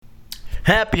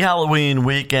Happy Halloween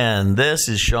weekend. This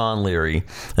is Sean Leary,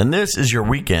 and this is your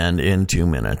weekend in 2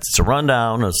 minutes. It's a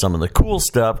rundown of some of the cool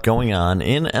stuff going on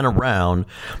in and around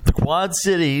the Quad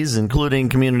Cities, including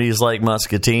communities like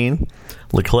Muscatine,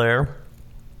 LeClaire,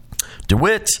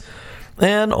 DeWitt,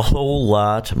 and a whole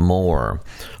lot more.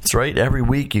 That's right. Every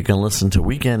week you can listen to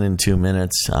Weekend in 2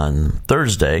 Minutes on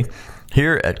Thursday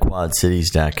here at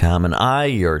quadcities.com, and I,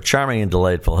 your charming and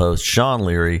delightful host, Sean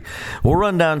Leary, will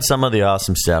run down some of the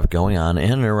awesome stuff going on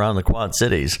in and around the Quad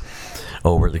Cities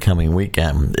over the coming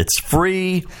weekend. It's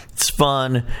free, it's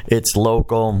fun, it's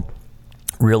local.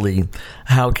 Really,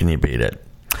 how can you beat it?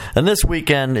 And this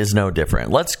weekend is no different.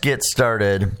 Let's get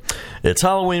started. It's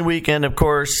Halloween weekend, of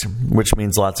course, which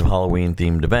means lots of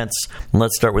Halloween-themed events. And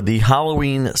let's start with the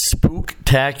Halloween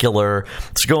Spooktacular.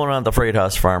 It's going on at the Freight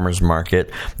House Farmers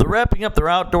Market. They're wrapping up their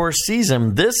outdoor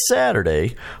season this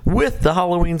Saturday with the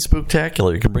Halloween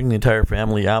Spooktacular. You can bring the entire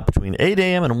family out between 8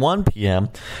 a.m. and 1 p.m.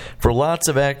 for lots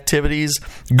of activities,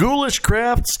 ghoulish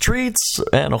crafts, treats,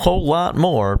 and a whole lot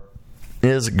more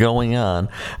is going on.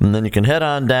 And then you can head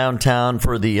on downtown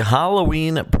for the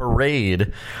Halloween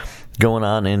parade going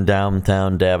on in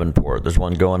downtown Davenport. There's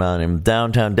one going on in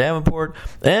downtown Davenport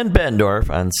and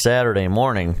Bendorf on Saturday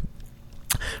morning.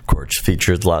 Of course,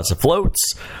 features lots of floats,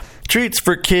 treats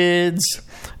for kids,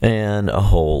 and a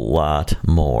whole lot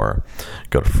more.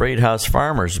 Go to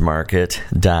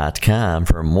FreighthouseFarmersMarket.com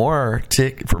for more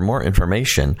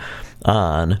information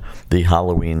on the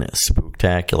Halloween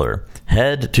Spooktacular.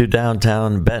 Head to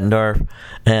downtown Bettendorf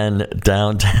and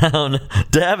downtown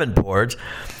Davenport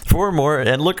for more,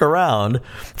 and look around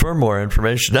for more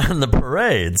information on the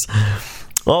parades.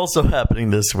 Also happening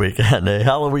this weekend, a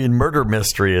Halloween murder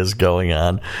mystery is going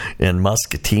on in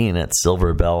Muscatine at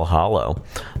Silver Bell Hollow.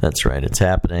 That's right, it's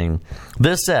happening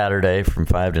this Saturday from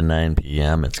 5 to 9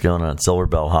 p.m. It's going on at Silver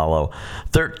Bell Hollow,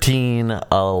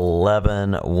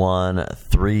 1311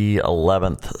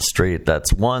 311th Street.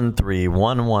 That's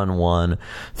 13111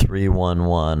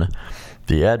 311.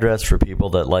 The address for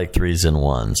people that like threes and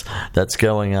ones. That's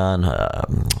going on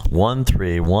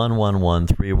 13111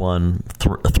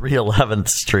 311th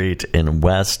Street in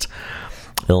West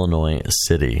Illinois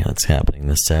City. That's happening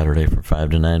this Saturday from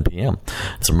 5 to 9 p.m.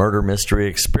 It's a murder mystery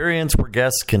experience where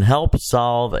guests can help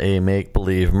solve a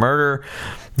make-believe murder.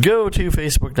 Go to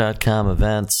Facebook.com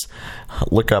events.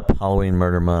 Look up Halloween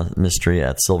Murder Mystery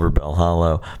at Silver Bell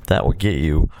Hollow. That will get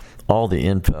you all the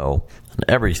info and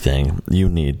everything you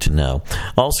need to know.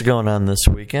 Also going on this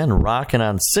weekend, Rockin'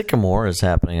 on Sycamore is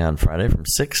happening on Friday from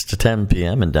 6 to 10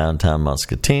 p.m. in downtown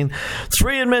Muscatine. It's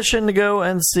free admission to go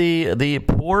and see the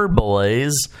Poor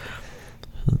Boys.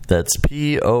 That's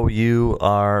Pourboyz.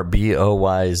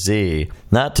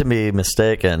 Not to be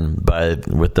mistaken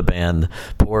with the band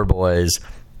Poor Boys,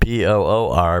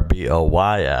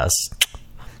 Poorboys.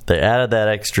 They added that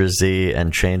extra Z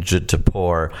and changed it to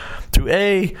poor to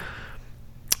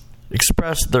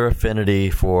express their affinity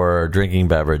for drinking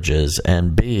beverages,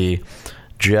 and B,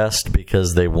 just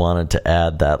because they wanted to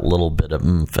add that little bit of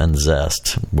oomph and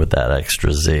zest with that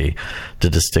extra Z to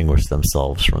distinguish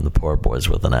themselves from the Poor Boys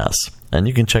with an S. And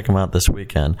you can check them out this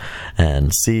weekend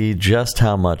and see just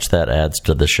how much that adds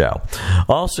to the show.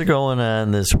 Also going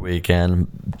on this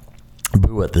weekend,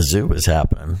 Boo at the Zoo is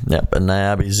happening. Yep, at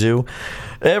Niabi Zoo.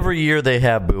 Every year they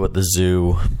have Boo at the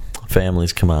Zoo.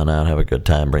 Families come on out, have a good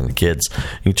time, bring the kids.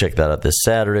 You can check that out this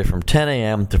Saturday from 10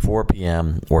 a.m. to 4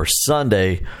 p.m. or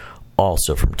Sunday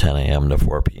also from 10 a.m. to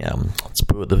 4 p.m. It's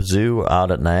Boo at the Zoo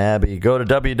out at Niabi. Go to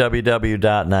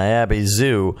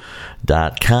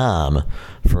www.niabizoo.com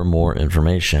for more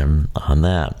information on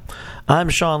that. I'm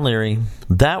Sean Leary.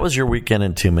 That was your Weekend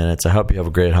in 2 minutes. I hope you have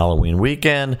a great Halloween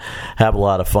weekend. Have a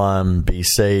lot of fun. Be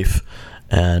safe.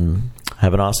 And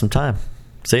have an awesome time.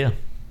 See ya.